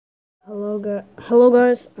Hello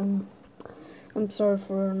guys. I'm sorry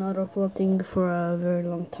for not uploading for a very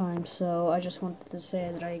long time. So I just wanted to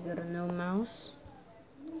say that I got a new mouse.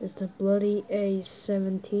 It's the bloody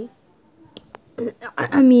ay60.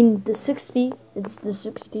 I mean the 60. It's the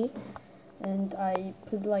 60, and I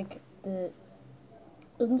put like the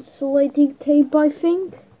insulating tape, I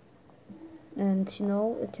think, and you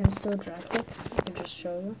know it can still drag it. I can just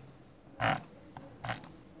show you.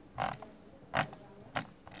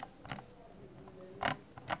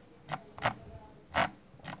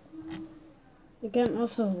 It can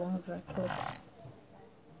also long drag it.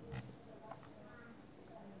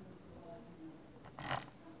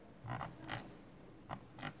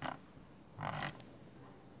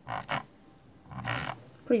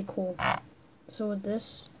 Pretty cool. So with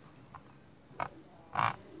this,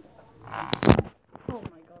 oh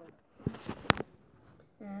my god.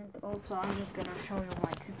 And also I'm just gonna show you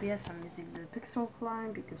my CPS. I'm using the pixel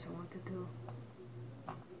climb because I wanted to.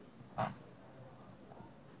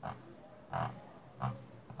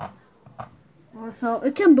 Also,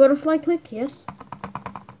 it can butterfly click, yes.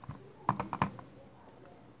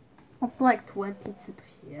 Up like 20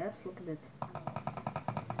 CPS, look at it.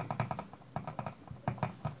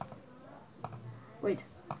 Wait.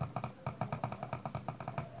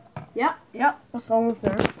 Yeah, it's almost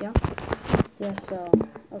there, yeah. Yeah, so,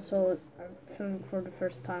 also, I think for the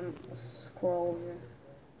first time, scroll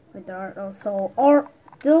like that. Also,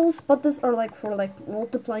 those buttons are like for like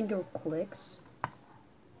multiplying your clicks.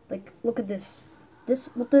 Like, look at this.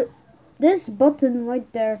 This button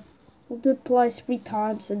right there multiplies 3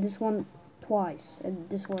 times, and this one twice, and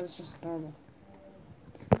this one is just normal.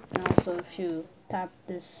 And also, if you tap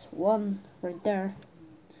this one right there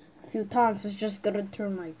a few times, it's just gonna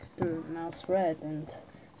turn like the mouse red, and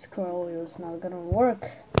scroll wheel is not gonna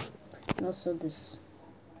work. And also this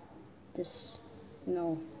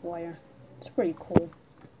wire. It's pretty cool.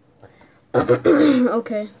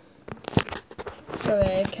 Okay. So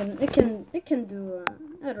it can do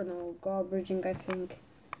I don't know, gawt bridging, I think.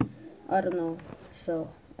 I don't know. So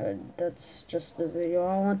that's just the video.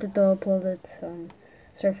 I wanted to upload it.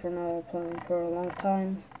 Sorry for not uploading for a long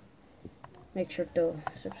time. Make sure to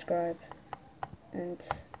subscribe, and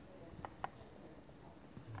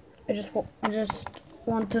I just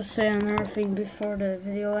want to say another thing before the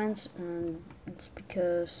video ends, and it's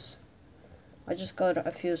because I just got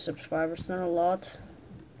a few subscribers, not a lot,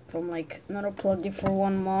 from like not uploading for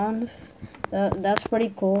 1 month. That's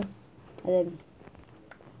pretty cool. And then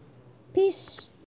peace.